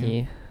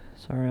Kentucky.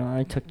 Sorry,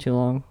 I took too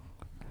long.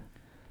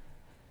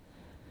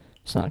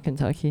 It's not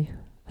Kentucky.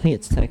 I think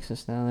it's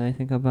Texas now that I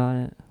think about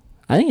it.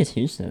 I think it's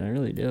Houston. I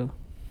really do.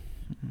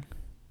 I'm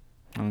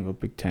gonna go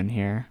Big Ten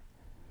here.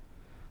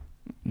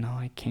 No,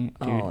 I can't.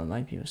 Dude. Oh, it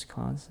might be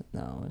Wisconsin.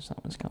 No, it's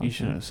not Wisconsin. You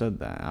should have said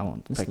that. I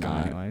won't It's pick them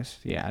not. anyways.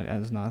 Yeah, I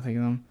was not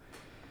thinking them.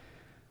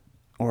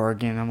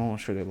 Oregon, I'm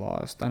almost sure they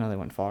lost. I know they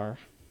went far.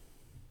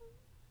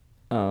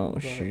 Oh,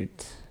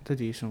 shoot. It's a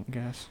decent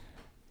guess.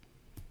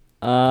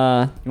 You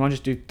You want to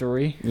just do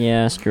 3?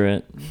 Yeah, screw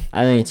it.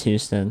 I think it's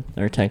Houston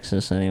or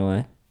Texas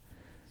anyway.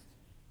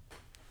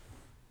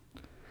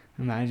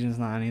 Imagine it's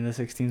not any of the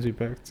 6 teams we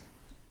picked.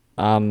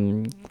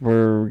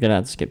 We're gonna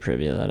have to skip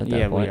trivia at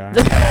that point. We are.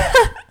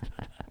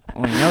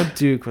 Well, you know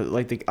Duke was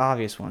like the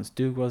obvious ones.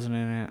 Duke wasn't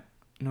in it.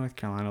 North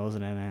Carolina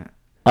wasn't in it.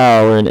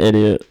 Oh, we're an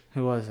idiot.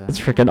 Who was it? It's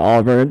freaking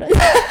Auburn.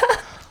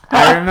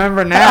 I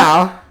remember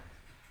now.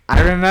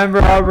 I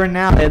remember Auburn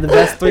now. They had the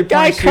best 3-point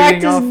guy shooting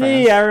cracked his offense.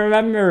 knee. I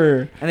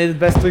remember. And they had the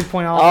best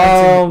 3-point offense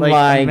Oh in like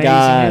my amazing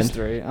God.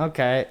 history.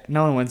 Okay.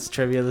 No one wins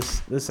trivia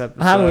this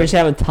episode. How we just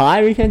have a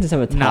tie? We can't just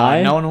have a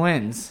tie. No one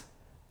wins.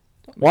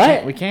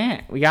 What? We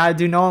can't. We gotta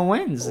do no one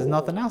wins. There's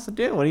nothing else to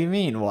do. What do you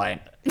mean?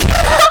 What?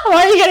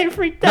 Why are you getting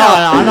freaked No,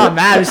 out? I'm not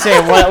mad. I'm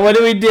saying, what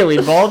do we do? We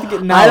both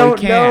get. No, I don't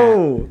we can't.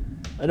 know.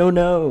 I don't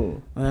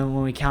know. And then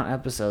when we count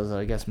episodes, though,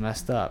 it gets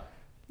messed up.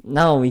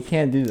 No, we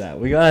can't do that.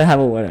 We gotta have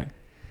a winner.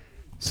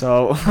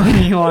 So, what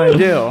do you want to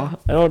do?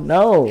 I don't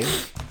know.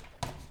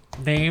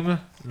 Name?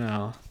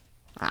 No.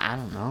 I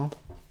don't know.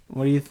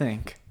 What do you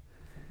think?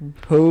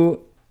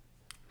 Who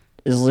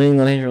is leading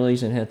the major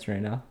leagues in hits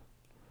right now?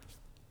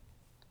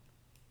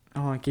 I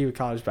want to keep it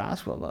college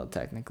basketball, though,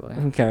 technically.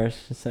 Who cares?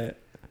 Just say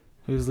it.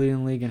 Who's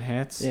leading the league in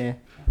hits? Yeah.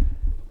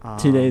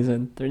 2 days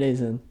in. 3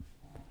 days in.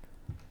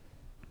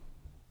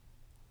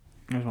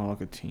 I just want to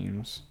look at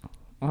teams.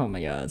 Oh my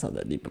god, it's not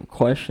that deep of a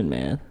question,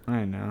 man.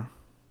 I know.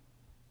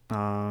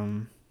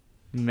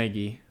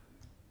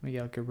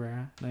 Miguel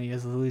Cabrera. No, he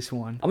has at least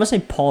one. I'm gonna say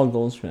Paul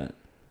Goldschmidt.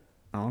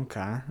 Oh, okay.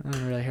 I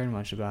haven't really heard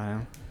much about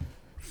him.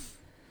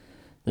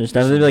 There's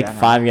definitely like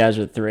 5 guys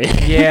with 3.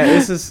 Yeah,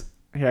 this is...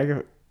 Here, I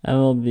go...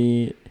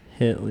 MLB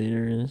hit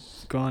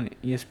leaders. Go on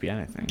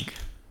ESPN, I think.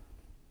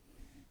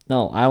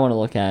 No, I want to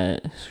look at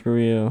it. Screw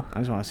you. I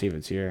just want to see if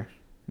it's here.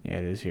 Yeah,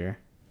 it is here.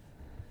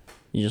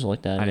 You just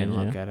looked at it. I didn't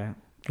look at it.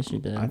 Yes, you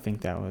did. I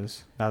think that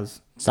was...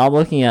 Stop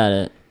looking at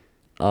it.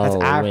 That's Oh,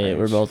 wait, average.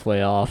 we're both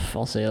way off.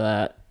 I'll say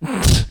that.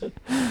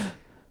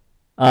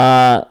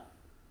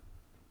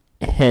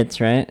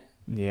 Hits, right?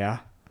 Yeah.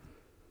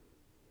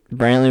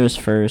 Brantley was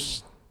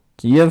first.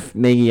 Do you have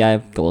Miggy? I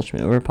have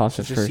Goldschmidt. We're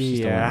positive Just first. see, is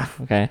the yeah.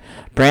 one. Okay.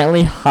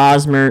 Brantley,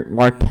 Hosmer,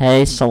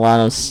 Marte,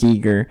 Solano,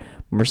 Seager,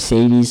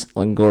 Mercedes,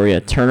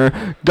 Longoria,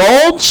 Turner,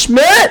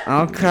 Goldschmidt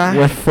Okay.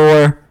 with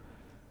 4.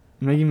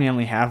 Miggy may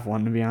only have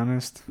one, to be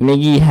honest.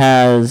 Miggy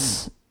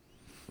has...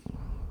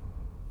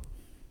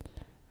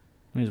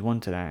 There's one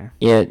today.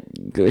 Yeah,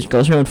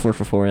 Goldschmidt went 4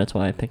 for 4. That's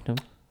why I picked him.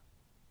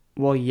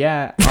 Well,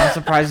 yeah. I'm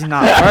surprised he's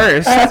not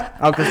first.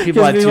 Oh, because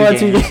people had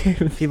 2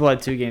 games. People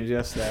had 2 games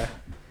yesterday.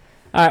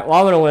 All right, well,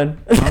 I'm going to win.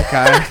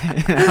 Okay.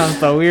 That was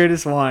the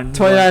weirdest one.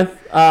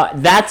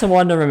 29th. That's a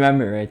one to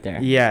remember right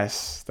there.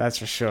 Yes, that's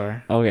for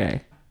sure.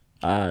 Okay.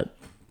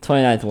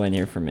 29th win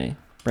here for me.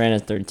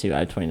 Brandon's 32. I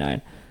have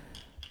 29.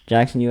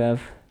 Jackson, you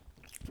have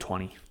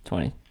 20.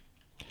 20.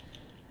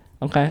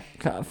 Okay.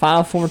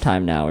 Final 4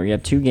 time now. We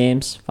have 2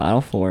 games.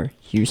 Final 4.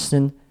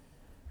 Houston,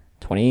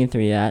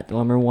 28-3 at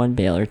number 1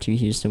 Baylor. 2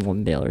 Houston,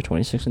 1 Baylor.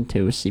 26-2.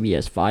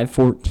 CBS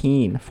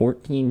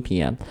 5:14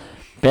 p.m.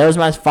 Baylor's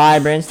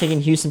 -5. Brandon's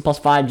taking Houston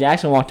 +5.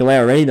 Jackson walked away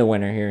already the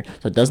winner here.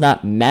 So it does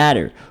not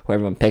matter who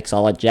everyone picks.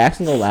 I'll let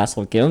Jackson go last.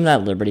 I'll give him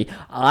that liberty.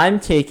 I'm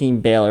taking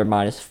Baylor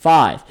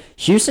 -5.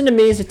 Houston to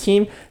me is a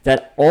team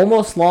that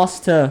almost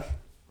lost to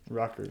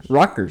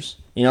Rutgers.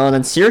 You know, and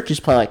then Syracuse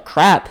played like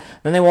crap.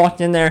 Then they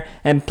walked in there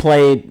and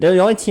played. They're the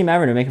only team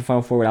ever to make a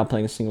Final Four without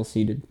playing a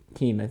single-seeded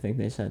team, I think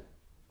they said.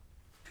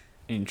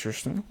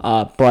 Interesting.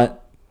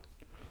 But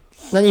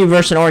then you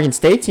versus an Oregon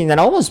State team that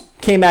almost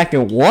came back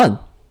and won.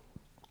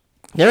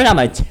 They were down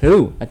by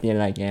 2 at the end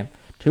of that game.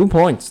 2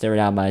 points they were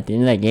down by at the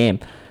end of that game.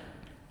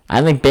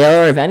 I think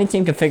Baylor, if any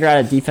team can figure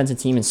out a defensive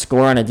team and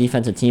score on a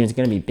defensive team, it's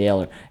going to be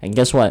Baylor. And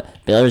guess what?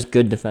 Baylor's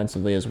good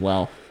defensively as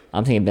well.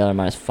 I'm thinking Baylor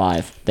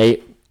 -5.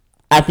 They,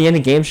 at the end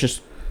of games,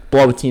 just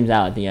blow teams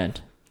out at the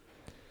end.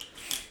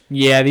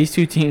 Yeah, these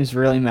two teams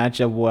really match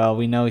up well.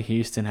 We know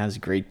Houston has a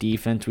great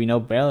defense. We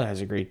know Baylor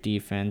has a great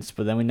defense.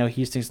 But then we know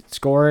Houston can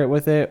score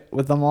with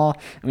them all.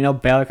 And we know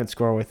Baylor can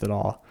score with it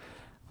all.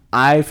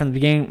 From the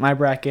beginning, my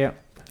bracket,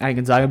 I had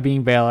Gonzaga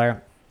being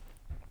Baylor.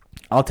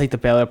 I'll take the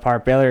Baylor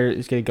part. Baylor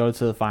is going to go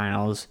to the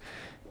finals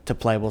to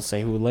play, we'll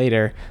say who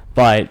later.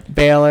 But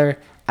Baylor,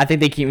 I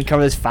think they can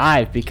cover this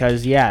 5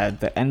 because, at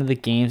the end of the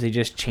games, they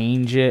just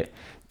change it.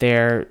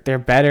 They're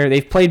better.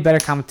 They've played better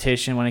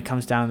competition when it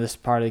comes down to this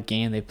part of the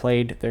game. They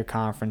played their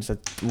conference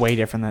that's way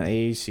different than the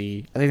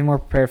AAC. I think they're more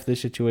prepared for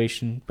this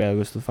situation. Baylor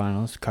goes to the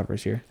finals,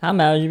 covers here. How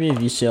mad would you be if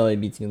UCLA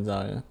beats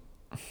Gonzaga?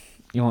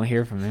 You won't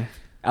hear from me.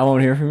 I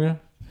won't hear from you?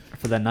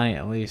 For the night,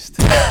 at least.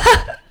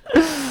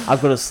 I'll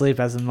go to sleep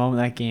as the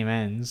moment that game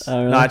ends. Oh,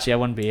 really? No, actually, I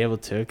wouldn't be able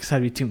to because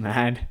I'd be too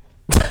mad.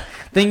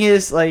 Thing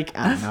is, I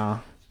don't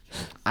know.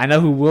 I know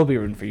who will be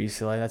rooting for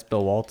UCLA. That's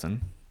Bill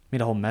Walton. Made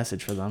a whole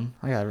message for them.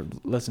 I gotta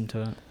listen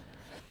to it.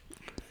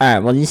 All right,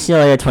 well,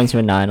 UCLA at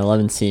 22-9,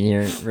 11 seed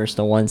here versus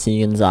the 1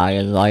 seed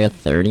Gonzaga. Gonzaga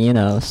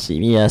 30-0,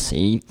 CBS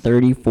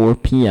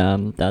 8:34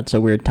 p.m. That's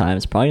a weird time.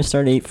 It's probably gonna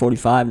start at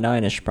 8:45,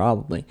 9ish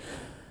probably.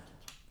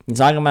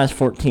 Gonzaga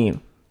 -14.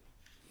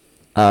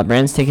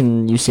 Brandon's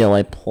taking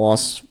UCLA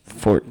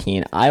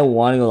 +14. I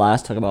want to go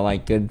last, talk about my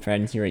good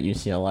friends here at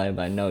UCLA,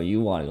 but I know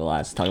you want to go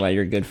last, talk about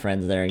your good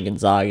friends there in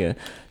Gonzaga.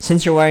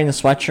 Since you're wearing the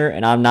sweatshirt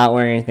and I'm not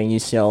wearing anything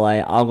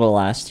UCLA, I'll go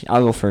last.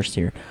 I'll go first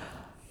here.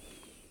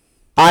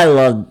 I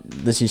love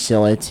this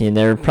UCLA team.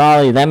 They're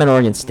probably, them and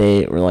Oregon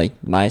State were like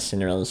my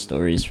Cinderella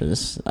stories for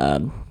this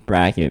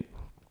bracket.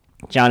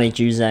 Johnny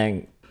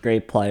Juzang,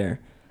 great player.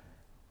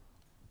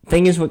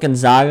 Thing is with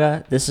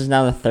Gonzaga, this is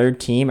now the 3rd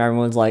team.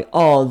 Everyone's like,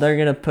 oh, they're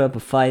going to put up a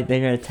fight.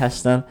 They're going to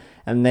test them.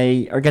 And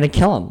they are going to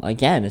kill them.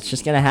 Again, it's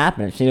just going to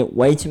happen. I've seen it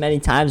way too many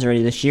times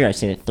already this year. I've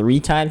seen it 3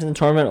 times in the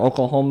tournament.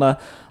 Oklahoma,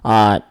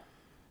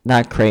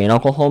 not Creighton.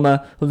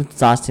 Oklahoma, who's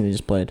the last team they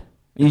just played?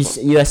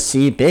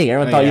 USC, big.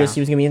 Everyone thought USC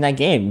was going to be in that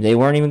game. They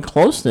weren't even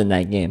close in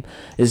that game.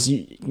 Is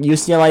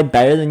UCLA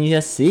better than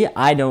USC?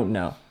 I don't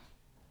know.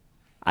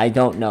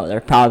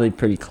 They're probably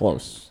pretty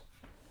close.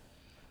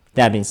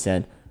 That being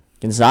said,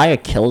 Gonzaga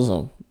kills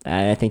them,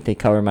 and I think they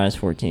cover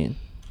 -14.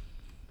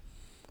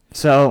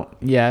 So,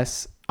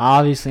 yes,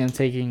 obviously I'm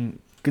taking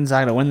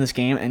Gonzaga to win this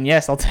game, and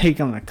yes, I'll take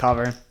them to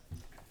cover.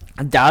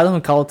 I doubted them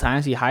a couple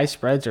times. The high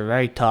spreads are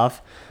very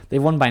tough.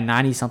 They've won by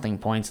 90-something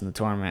points in the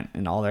tournament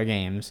in all their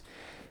games.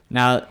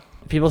 Now,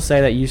 people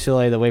say that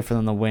UCLA, the way for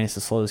them to win is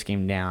to slow this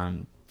game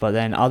down, but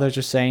then others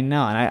are saying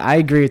no, and I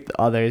agree with the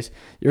others.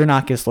 You're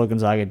not going to slow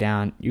Gonzaga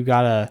down. You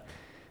got to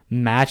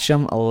match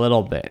them a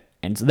little bit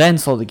and then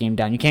slow the game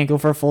down. You can't go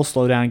for a full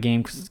slowdown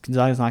game because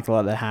Gonzaga's not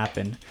going to let that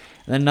happen.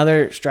 And then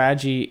another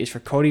strategy is for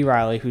Cody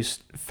Riley, who's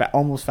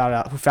almost fouled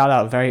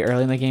out very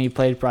early in the game. He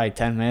played probably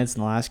 10 minutes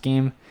in the last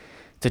game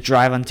to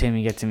drive on Timmy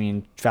and get Timmy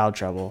in foul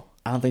trouble.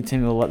 I don't think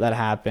Timmy will let that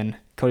happen.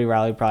 Cody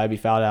Riley will probably be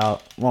fouled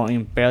out. Won't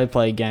even barely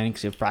play again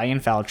because he'll probably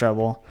in foul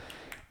trouble.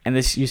 And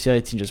this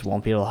UCLA team just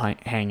won't be able to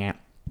hang it.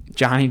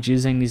 Johnny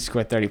Juzang needs to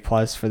score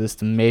 30+ for this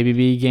to maybe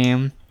be a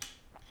game.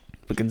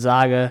 But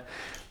Gonzaga...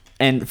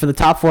 And for the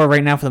top 4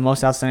 right now, for the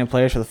most outstanding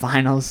players for the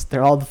finals,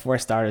 they're all the 4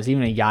 starters.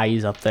 Even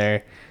Ayayi's up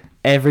there.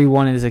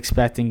 Everyone is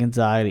expecting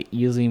Gonzaga to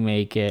easily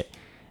make it.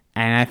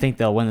 And I think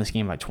they'll win this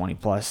game by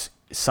 20+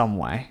 some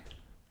way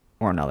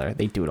or another.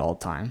 They do it all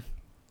the time.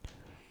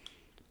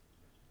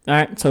 All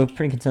right, so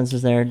pretty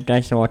consensus there.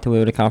 Dyson walked away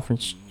with a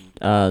conference,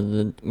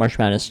 the March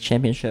Madness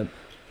championship.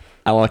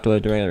 I walked away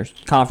with the regular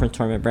conference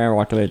tournament. Brandon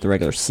walked away with the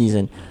regular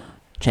season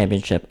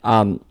championship.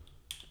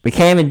 We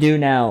can't even do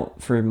now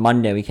for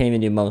Monday. We can't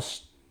even do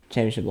most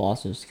championship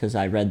losses because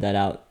I read that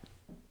out.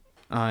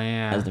 Oh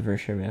yeah, as the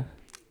first trivia.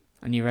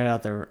 And you read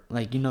out the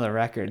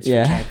records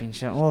for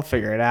championship. We'll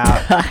figure it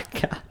out.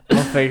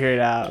 We'll figure it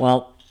out.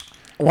 Well,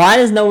 why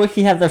does no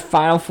wiki have their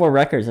Final 4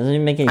 records? Doesn't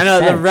even make any sense. I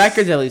know the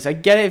records at least. I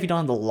get it if you don't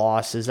have the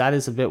losses. That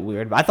is a bit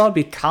weird. But I thought it'd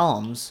be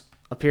columns,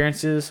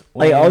 appearances,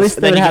 wins, at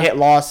least then you can hit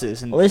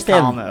losses and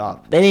column it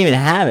up. They didn't even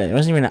have it. It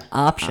wasn't even an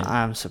option.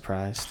 I'm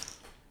surprised.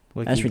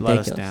 Wiki That's let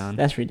ridiculous. us down.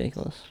 That's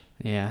ridiculous.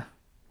 Yeah.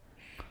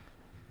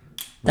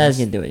 That is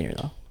gonna do it here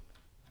though.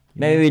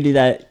 Maybe we do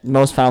that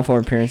most Final 4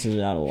 appearances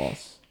without a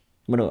loss.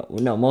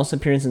 No, most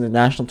appearances in the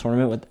national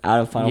tournament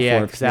without a Final 4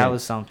 appearance. Yeah, because that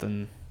was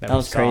something that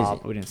was crazy.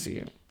 But we didn't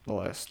see the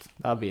list.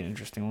 That would be an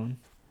interesting one.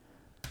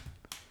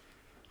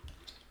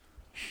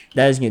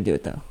 That is going to do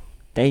it, though.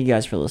 Thank you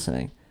guys for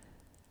listening.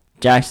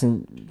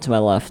 Jackson to my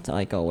left,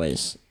 like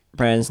always.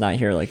 Brandon's not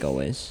here, like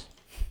always.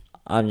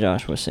 I'm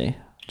Josh Wissey.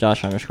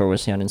 Josh underscore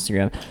Wissy on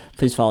Instagram.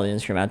 Please follow the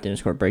Instagram at the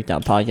underscore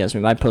breakdown podcast. We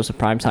might post a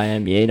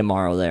primetime NBA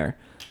tomorrow there.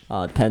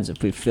 Depends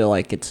if we feel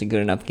like it's a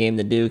good enough game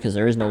to do because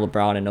there is no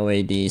LeBron and no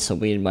AD, so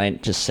we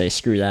might just say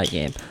screw that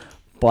game.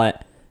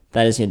 But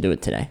that is going to do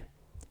it today.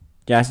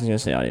 Jackson's going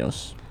to say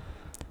adios.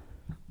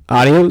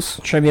 Adios.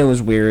 Trivia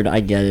was weird.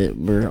 I get it.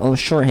 We're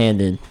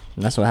shorthanded.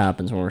 And that's what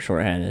happens when we're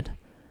shorthanded.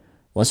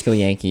 Let's go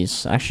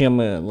Yankees. Actually, I'm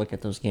going to look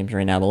at those games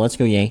right now, but let's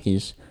go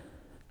Yankees.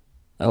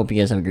 I hope you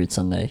guys have a great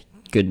Sunday.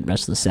 Good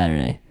rest of the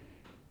Saturday.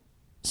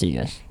 See you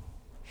guys.